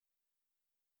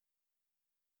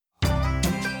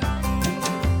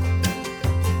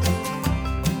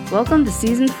Welcome to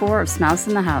Season 4 of Smouse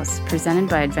in the House, presented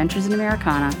by Adventures in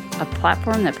Americana, a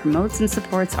platform that promotes and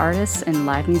supports artists and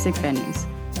live music venues.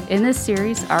 In this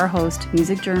series, our host,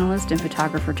 music journalist and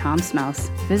photographer Tom Smouse,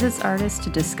 visits artists to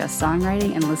discuss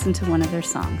songwriting and listen to one of their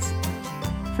songs.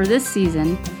 For this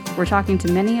season, we're talking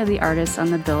to many of the artists on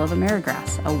the bill of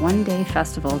Amerigrass, a one-day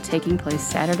festival taking place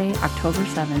Saturday, October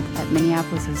 7th at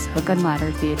Minneapolis' Hook and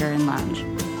Ladder Theater and Lounge.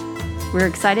 We're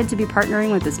excited to be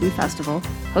partnering with this new festival,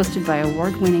 hosted by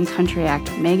award-winning country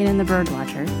act Megan and the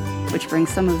Birdwatcher, which brings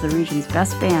some of the region's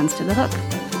best bands to the Hook.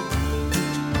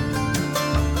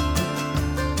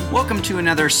 Welcome to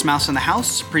another Smouse in the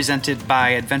House, presented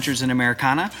by Adventures in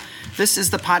Americana. This is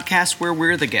the podcast where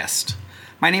we're the guest.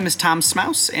 My name is Tom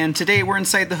Smouse, and today we're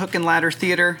inside the Hook and Ladder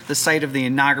Theater, the site of the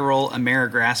inaugural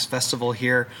Amerigrass Festival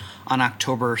here on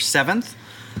October 7th.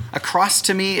 Across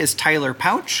to me is Tyler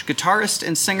Pautsch, guitarist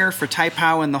and singer for Ty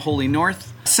Pow and the Holy North.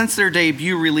 Since their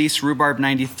debut release, Rhubarb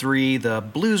 93, the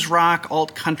blues rock,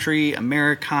 alt-country,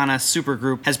 Americana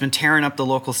supergroup has been tearing up the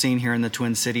local scene here in the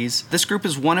Twin Cities. This group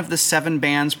is one of the 7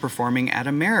 bands performing at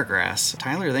Amerigrass.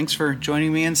 Tyler, thanks for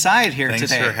joining me inside here today.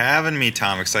 Thanks for having me,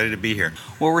 Tom. Excited to be here.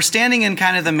 Well, we're standing in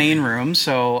kind of the main room,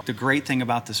 so the great thing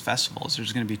about this festival is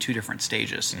there's going to be 2 different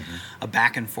stages, a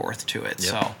back and forth to it.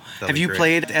 Yep, so, have you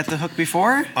played at the Hook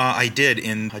before? I did,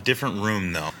 in a different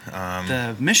room, though.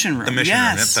 The Mission Room. The Mission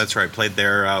Room, yes. Yep, that's right. Played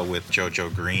there with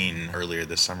JoJo Green earlier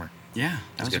this summer. Yeah,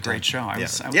 that was a great show. I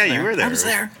was yeah, there. you were there. I was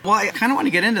there. Well, I kind of want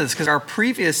to get into this because our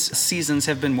previous seasons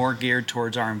have been more geared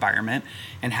towards our environment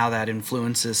and how that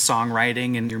influences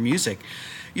songwriting and your music.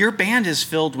 Your band is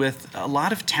filled with a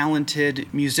lot of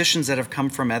talented musicians that have come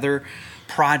from other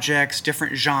projects,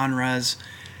 different genres.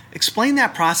 Explain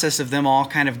that process of them all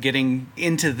kind of getting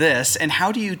into this, and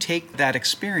how do you take that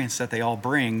experience that they all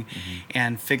bring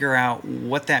and figure out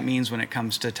what that means when it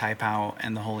comes to Ty Pow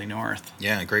and the Holy North?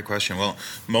 Yeah, great question. Well,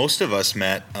 most of us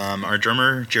met our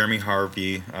drummer, Jeremy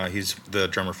Harvey. He's the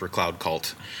drummer for Cloud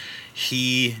Cult.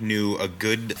 He knew a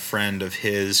good friend of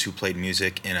his who played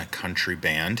music in a country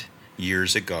band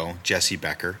years ago, Jesse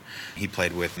Becker. He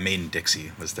played with Maiden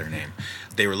Dixie was their name.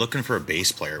 They were looking for a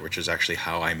bass player, which is actually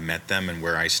how I met them and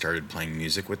where I started playing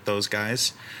music with those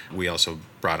guys. We also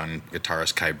brought on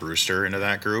guitarist Kai Brewster into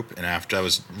that group, and after that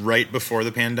was right before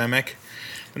the pandemic,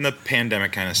 and the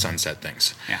pandemic kind of sunset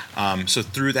things. Yeah. So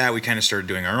through that, we kind of started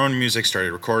doing our own music,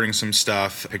 started recording some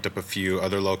stuff, picked up a few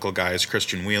other local guys,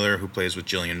 Christian Wheeler, who plays with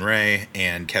Jillian Ray,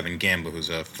 and Kevin Gamble, who's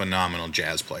a phenomenal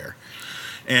jazz player.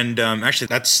 And actually,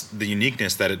 that's the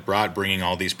uniqueness that it brought, bringing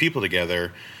all these people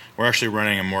together. We're actually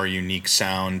running a more unique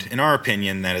sound, in our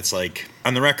opinion, that it's like,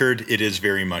 on the record, it is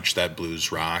very much that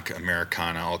blues rock,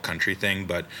 Americana, alt-country thing,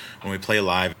 but when we play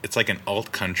live, it's like an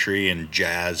alt-country and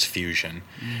jazz fusion,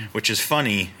 which is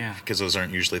funny, because those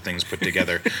aren't usually things put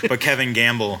together. But Kevin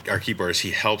Gamble, our keyboardist,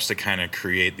 he helps to kind of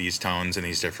create these tones and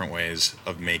these different ways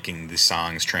of making the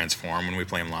songs transform when we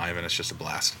play them live, and it's just a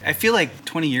blast. I feel like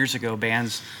 20 years ago,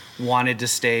 bands wanted to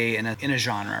stay in a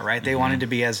genre, right? They wanted to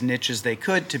be as niche as they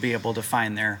could to be able to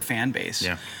find their fan base.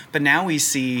 Yeah. But now we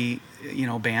see,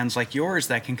 bands like yours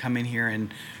that can come in here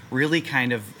and really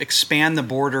kind of expand the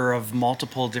border of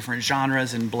multiple different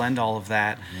genres and blend all of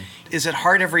that. Is it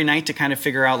hard every night to kind of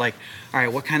figure out, like, all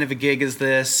right, what kind of a gig is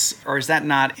this? Or is that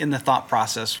not in the thought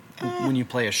process when you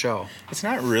play a show? It's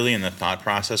not really in the thought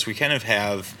process. We kind of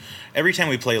have, every time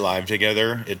we play live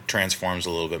together, it transforms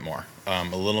a little bit more.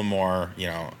 A little more,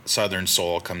 Southern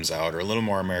soul comes out, or a little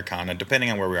more Americana, depending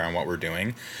on where we are and what we're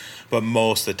doing. But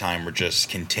most of the time, we're just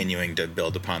continuing to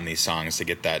build upon these songs to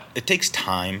get that. It takes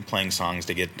time playing songs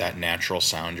to get that natural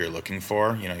sound you're looking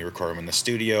for. You record them in the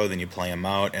studio, then you play them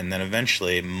out, and then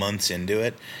eventually, months into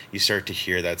it, you start to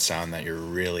hear that sound that you're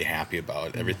really happy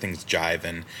about. Everything's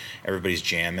jiving, everybody's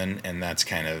jamming, and that's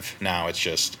kind of, now it's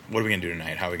just, what are we going to do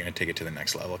tonight? How are we going to take it to the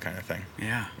next level kind of thing?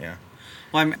 Yeah. Yeah.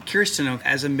 Well, I'm curious to know,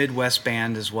 as a Midwest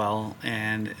band as well,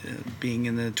 and being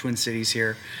in the Twin Cities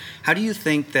here, how do you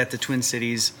think that the Twin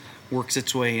Cities works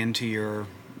its way into your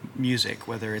music,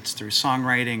 whether it's through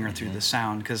songwriting or through the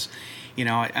sound? Because,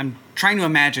 I'm trying to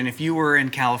imagine if you were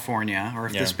in California or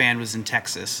if this band was in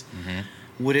Texas,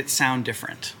 would it sound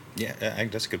different? Yeah,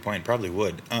 that's a good point. Probably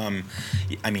would. I'm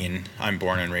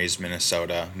born and raised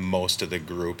Minnesota. Most of the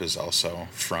group is also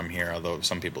from here, although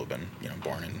some people have been,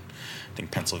 born in, I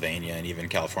think, Pennsylvania and even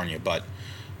California. But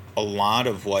a lot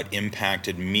of what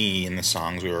impacted me in the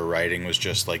songs we were writing was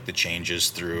just like the changes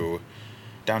through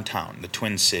downtown, the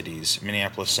Twin Cities,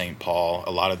 Minneapolis, St. Paul.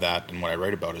 A lot of that and what I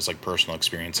write about is like personal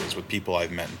experiences with people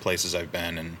I've met and places I've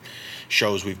been and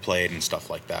shows we've played and stuff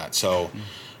like that. So,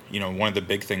 one of the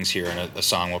big things here, and a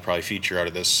song we'll probably feature out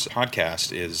of this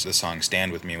podcast, is the song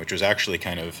Stand With Me, which was actually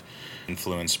kind of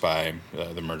influenced by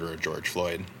the murder of George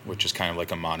Floyd, which is kind of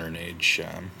like a modern age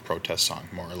protest song,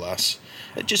 more or less.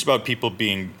 Just about people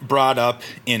being brought up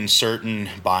in certain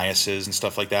biases and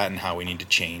stuff like that, and how we need to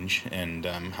change, and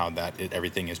how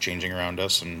everything is changing around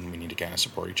us, and we need to kind of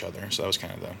support each other. So that was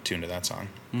kind of the tune to that song.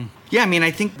 Yeah, I mean,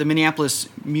 I think the Minneapolis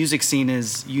music scene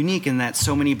is unique in that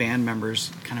so many band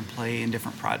members kind of play in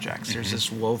different projects. There's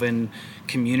this woven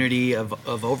community of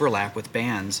overlap with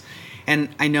bands. And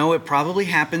I know it probably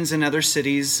happens in other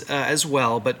cities as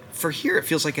well, but for here it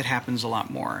feels like it happens a lot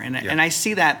more. And I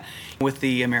see that with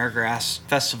the Amerigrass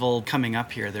Festival coming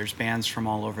up here. There's bands from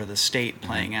all over the state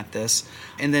playing at this.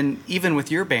 And then even with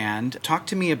your band, talk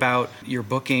to me about your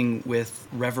booking with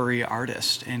Reverie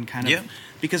Artist and kind of...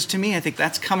 Because to me, I think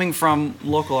that's coming from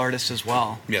local artists as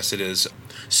well. Yes, it is.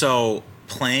 So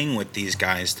playing with these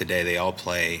guys today, they all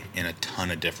play in a ton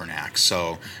of different acts.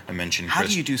 So I mentioned How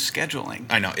do you do scheduling?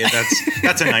 I know,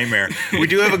 that's a nightmare. We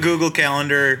do have a Google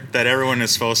Calendar that everyone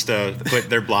is supposed to put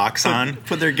their blocks on.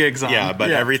 Put their gigs on. Yeah, but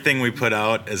everything we put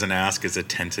out as an ask is a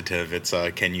tentative. It's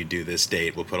can you do this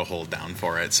date? We'll put a hold down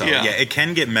for it. So yeah, it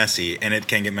can get messy, and it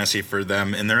can get messy for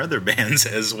them and their other bands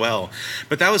as well.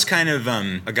 But that was kind of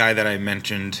a guy that I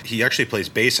mentioned. He actually plays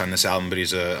bass on this album, but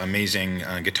he's an amazing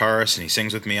guitarist, and he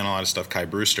sings with me on a lot of stuff.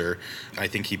 Brewster, I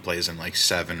think he plays in like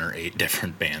 7 or 8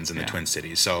 different bands in the Twin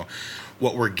Cities. So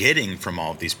what we're getting from all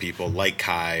of these people, like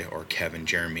Kai or Kevin,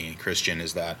 Jeremy, Christian,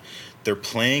 is that they're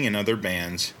playing in other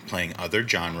bands, playing other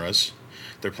genres.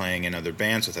 They're playing in other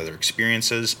bands with other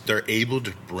experiences. They're able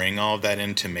to bring all of that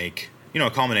in to make, a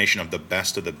culmination of the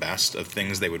best of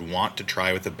things they would want to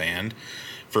try with a band.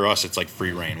 For us, it's like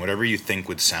free reign. Whatever you think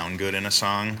would sound good in a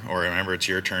song, or remember it's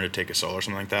your turn to take a solo or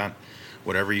something like that,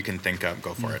 whatever you can think of,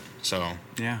 go for it. So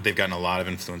they've gotten a lot of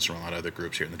influence from a lot of other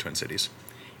groups here in the Twin Cities.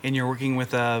 And you're working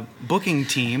with a booking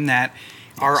team that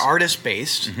are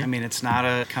artist-based. I mean, it's not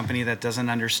a company that doesn't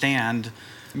understand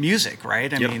music,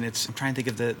 right? I mean, I'm trying to think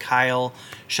of the Kyle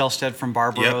Shellstead from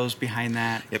Barbaro's behind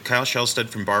that. Kyle Shellstead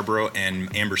from Barbaro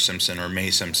and Amber Simpson, or Mae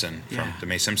Simpson from the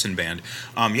Mae Simpson Band.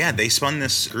 They spun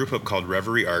this group up called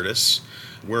Reverie Artists.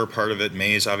 We're a part of it.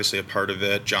 May is obviously a part of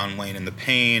it. John Wayne and the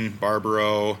Pain,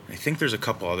 Barbaro. I think there's a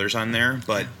couple others on there.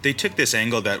 But they took this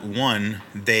angle that, one,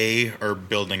 they are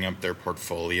building up their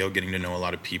portfolio, getting to know a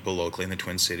lot of people locally in the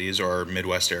Twin Cities or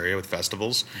Midwest area with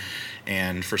festivals.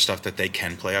 And for stuff that they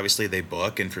can play, obviously, they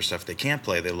book. And for stuff they can't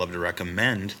play, they love to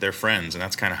recommend their friends. And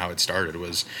that's kind of how it started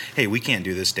was, hey, we can't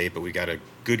do this date, but we got a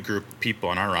good group of people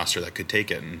on our roster that could take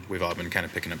it. And we've all been kind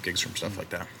of picking up gigs from stuff like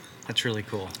that. That's really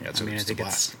cool. Yeah, it's a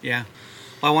blast.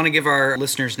 Well, I want to give our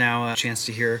listeners now a chance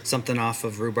to hear something off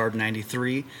of Rhubarb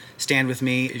 93. Stand With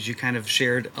Me, as you kind of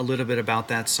shared a little bit about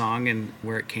that song and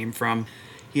where it came from.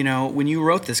 When you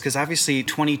wrote this, because obviously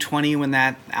 2020 when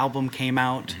that album came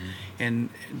out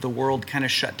and the world kind of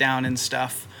shut down and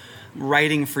stuff,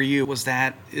 writing for you, is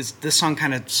this song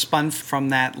kind of spun from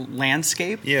that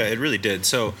landscape? Yeah, it really did.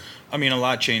 So, a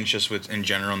lot changed just in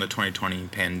general in the 2020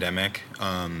 pandemic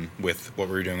with what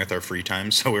we were doing with our free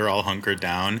time. So we were all hunkered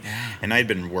down. Yeah. And I'd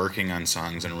been working on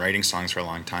songs and writing songs for a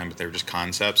long time, but they were just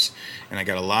concepts. And I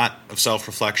got a lot of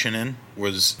self-reflection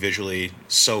was visually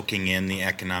soaking in the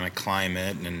economic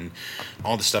climate and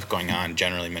all the stuff going on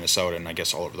generally in Minnesota and I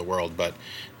guess all over the world. But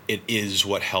it is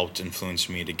what helped influence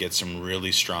me to get some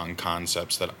really strong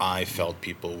concepts that I felt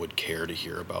people would care to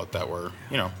hear about that were,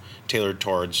 tailored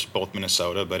towards both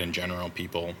Minnesota, but in general,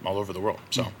 people all over the world.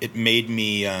 So it made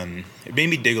me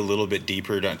dig a little bit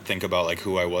deeper to think about like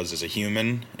who I was as a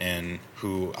human and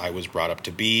who I was brought up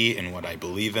to be and what I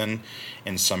believe in.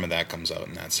 And some of that comes out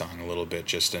in that song a little bit,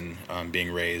 just in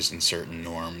being raised in certain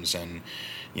norms and,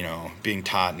 being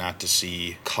taught not to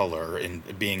see color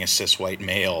and being a cis white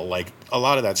male. Like a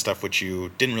lot of that stuff, which you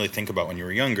didn't really think about when you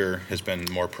were younger, has been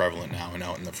more prevalent now and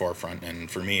out in the forefront. And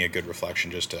for me, a good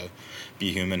reflection just to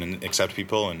be human and accept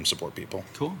people and support people.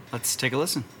 Cool. Let's take a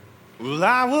listen. Well,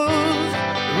 I was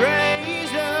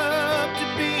raised up to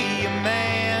be a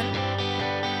man.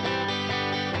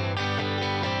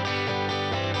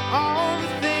 All the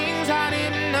things I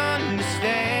didn't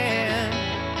understand.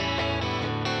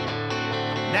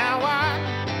 Now I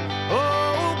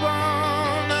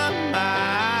open up my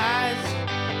eyes,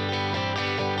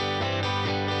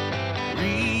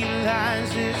 realize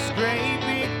this great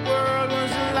big world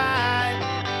was a lie.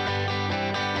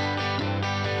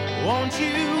 Won't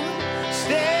you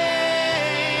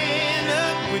stand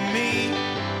up with me?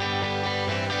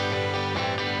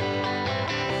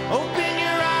 Open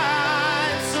your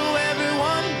eyes so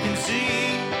everyone can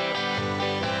see.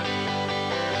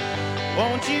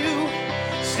 Won't you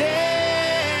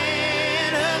stand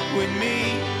with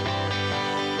me.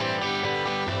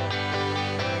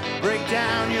 Break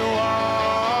down your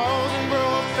walls and grow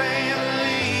a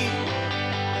family.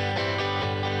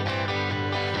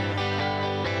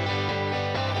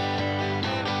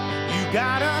 You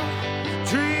gotta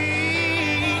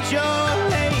treat your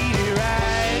lady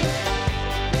right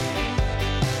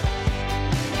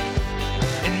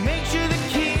and make sure the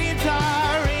kids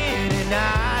are in at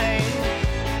night.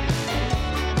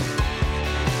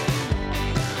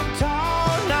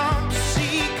 Tall not to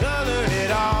see color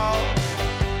at all.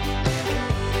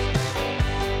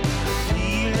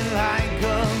 Feeling like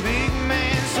a big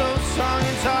man, so strong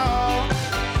and tall.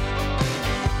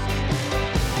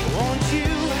 Won't you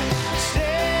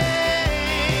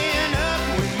stand up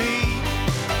with me?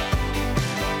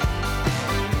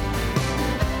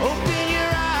 Open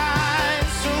your eyes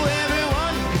so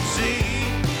everyone can see.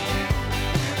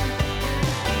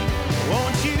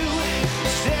 Won't you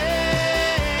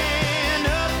stand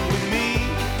up with me?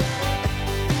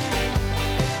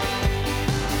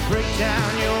 Break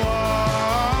down your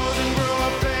walls and grow a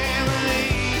family.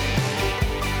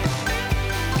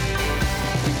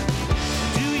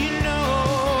 Do you know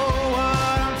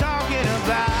what I'm talking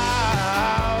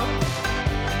about?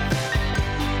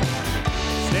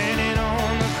 Standing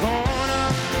on the corner,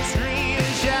 scream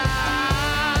and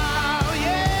shout,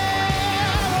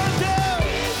 yeah, one, two.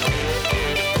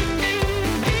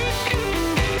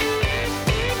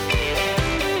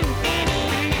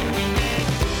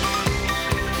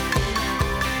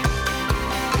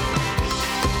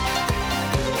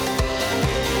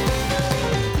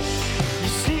 You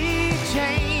see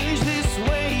change this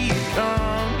way it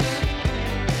comes.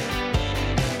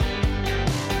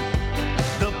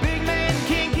 The big man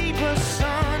can't keep us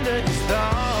under his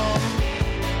thumb.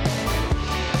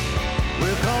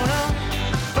 We're gonna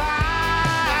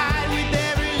fight with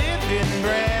every living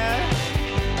breath.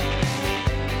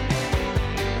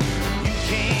 You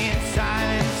can't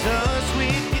silence us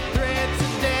with your threats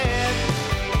of death.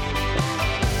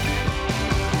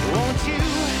 Won't you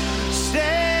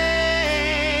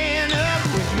stand up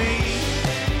with me?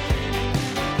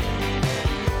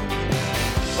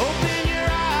 Open your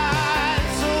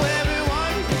eyes so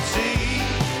everyone can see.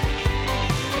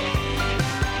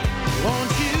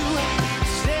 Won't you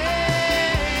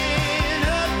stand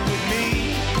up with me?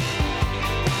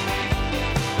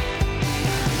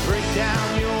 Break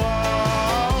down your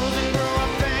walls and grow a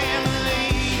family.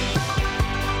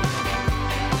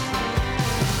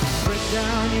 Break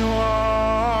down your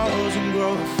walls and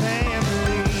grow a family.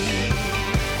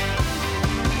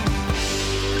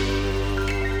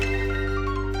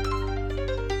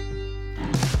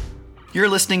 You're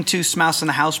listening to Smouse in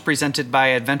the House, presented by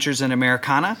Adventures in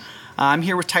Americana. I'm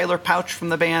here with Tyler Pautsch from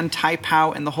the band Ty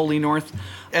Pow and the Holy North.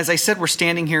 As I said, we're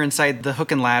standing here inside the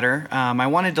Hook and Ladder. I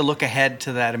wanted to look ahead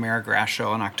to that Amerigrass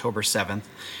show on October 7th.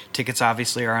 Tickets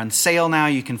obviously are on sale now.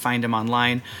 You can find them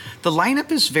online. The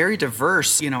lineup is very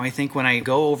diverse. I think when I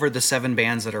go over the 7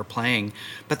 bands that are playing,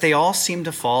 but they all seem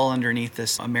to fall underneath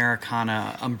this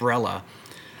Americana umbrella.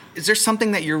 Is there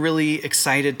something that you're really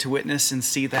excited to witness and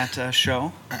see that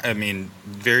show? I mean,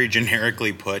 very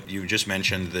generically put, you just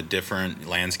mentioned the different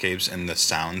landscapes and the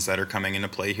sounds that are coming into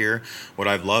play here. What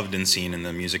I've loved and seen in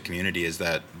the music community is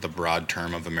that the broad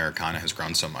term of Americana has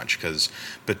grown so much, because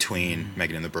between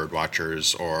Megan and the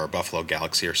Birdwatchers or Buffalo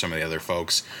Galaxy or some of the other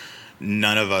folks,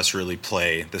 none of us really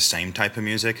play the same type of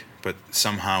music, but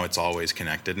somehow it's always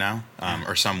connected now,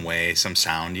 or some way, some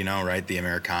sound, right? The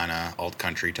Americana, alt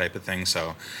country type of thing.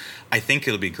 So I think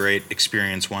it'll be a great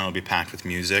experience. One, it'll be packed with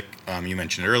music. You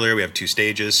mentioned earlier, we have 2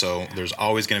 stages, so there's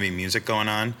always going to be music going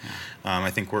on. I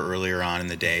think we're earlier on in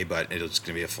the day, but it's going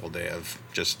to be a full day of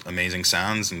just amazing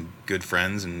sounds and good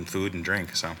friends and food and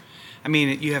drink. So, I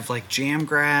mean, you have like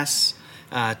jamgrass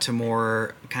to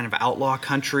more kind of outlaw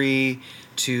country,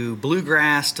 to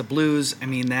bluegrass, to blues. I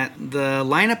mean, that the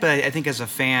lineup, I think, as a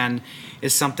fan,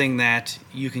 is something that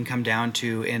you can come down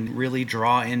to and really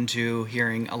draw into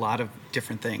hearing a lot of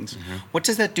different things. Mm-hmm. What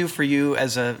does that do for you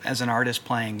as an artist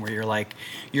playing, where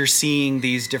you're seeing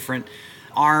these different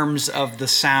arms of the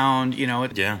sound,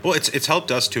 Yeah. Well, it's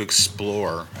helped us to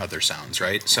explore other sounds,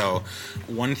 right? So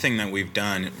one thing that we've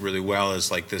done really well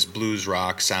is like this blues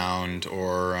rock sound,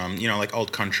 or like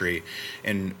alt country.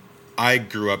 And I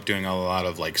grew up doing a lot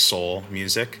of like soul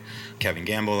music. Kevin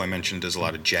Gamble, I mentioned, does a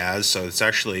lot of jazz, so it's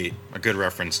actually a good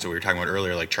reference to what we were talking about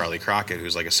earlier, like Charlie Crockett,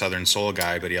 who's like a Southern soul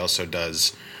guy, but he also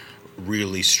does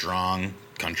really strong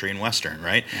country and Western,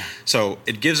 right? Yeah. So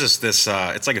it gives us this,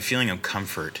 it's like a feeling of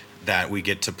comfort that we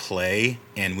get to play,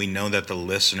 and we know that the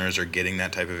listeners are getting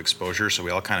that type of exposure, so we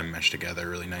all kind of mesh together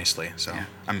really nicely. So yeah.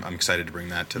 I'm excited to bring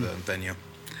that to the venue.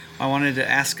 I wanted to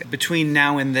ask, between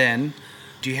now and then,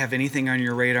 do you have anything on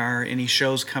your radar, any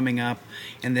shows coming up?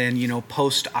 And then,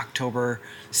 post October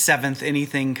 7th,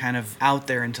 anything kind of out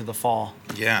there into the fall?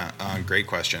 Yeah, great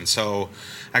question. So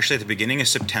actually at the beginning of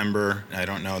September, I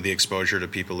don't know the exposure to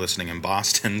people listening in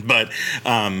Boston, but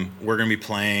we're going to be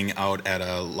playing out at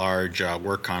a large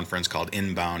work conference called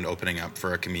Inbound, opening up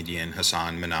for a comedian,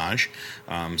 Hassan Minaj.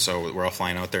 So we're all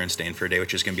flying out there and staying for a day,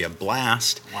 which is going to be a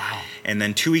blast. Wow. And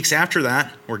then 2 weeks after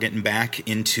that, we're getting back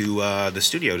into the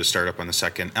studio to start up on the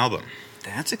second album.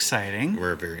 That's exciting.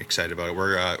 We're very excited about it.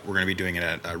 We're going to be doing it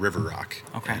at River Rock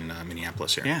in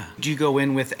Minneapolis here. Yeah. Do you go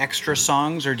in with extra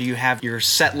songs, or do you have your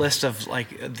set list of,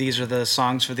 these are the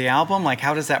songs for the album?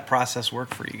 How does that process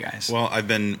work for you guys? Well, I've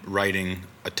been writing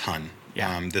a ton.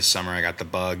 Yeah. This summer I got the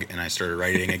bug and I started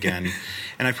writing again.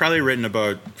 And I've probably written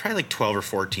about 12 or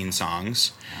 14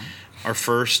 songs. Yeah. Our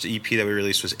first EP that we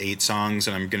released was 8 songs,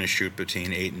 and I'm going to shoot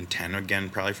between 8 and 10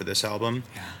 again probably for this album.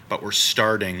 Yeah. But we're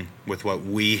starting with what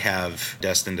we have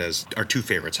destined as our 2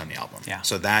 favorites on the album. Yeah.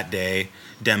 So that day,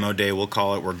 demo day we'll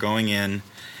call it, we're going in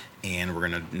and we're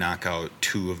going to knock out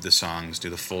 2 of the songs,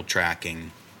 do the full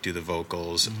tracking, do the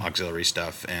vocals, auxiliary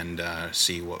stuff, and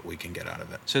see what we can get out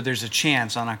of it. So there's a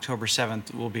chance on October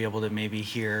 7th we'll be able to maybe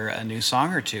hear a new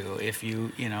song or two if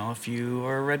you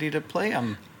are ready to play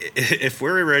them. If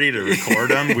we're ready to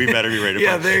record them, we better be ready to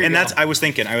play. There you go. I was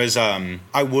thinking,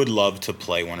 I would love to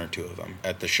play 1 or 2 of them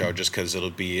at the show, just because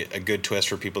it'll be a good twist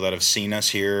for people that have seen us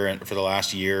here for the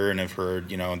last year and have heard,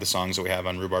 the songs that we have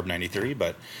on Rhubarb 93,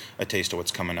 but a taste of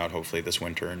what's coming out hopefully this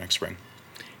winter or next spring.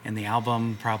 And the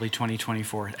album probably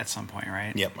 2024 at some point,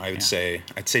 right? Yep, I'd say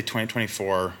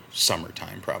 2024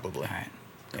 summertime probably. All right,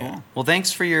 cool. Yeah. Well,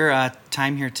 thanks for your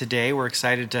time here today. We're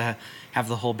excited to have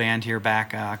the whole band here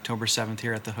back October 7th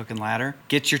here at the Hook and Ladder.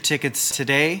 Get your tickets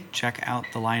today. Check out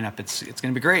the lineup. It's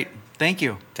going to be great. Thank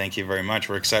you. Thank you very much.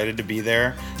 We're excited to be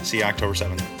there. See you October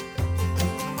 7th.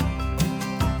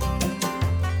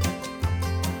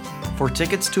 For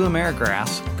tickets to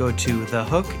Amerigrass, go to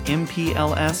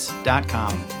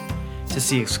thehookmpls.com. To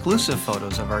see exclusive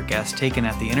photos of our guests taken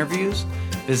at the interviews,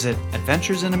 visit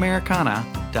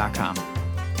adventuresinamericana.com.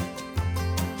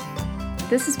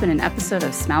 This has been an episode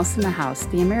of Smouse in the House,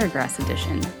 the Amerigrass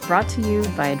edition, brought to you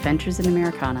by Adventures in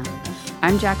Americana.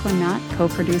 I'm Jacqueline Knott,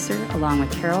 co-producer, along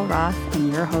with Carol Roth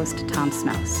and your host, Tom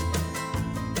Smouse.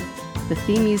 The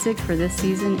theme music for this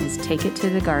season is Take It to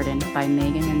the Garden by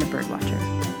Megan and the Birdwatcher.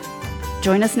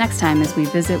 Join us next time as we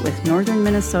visit with Northern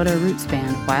Minnesota roots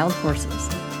band Wild Horses.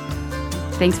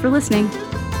 Thanks for listening.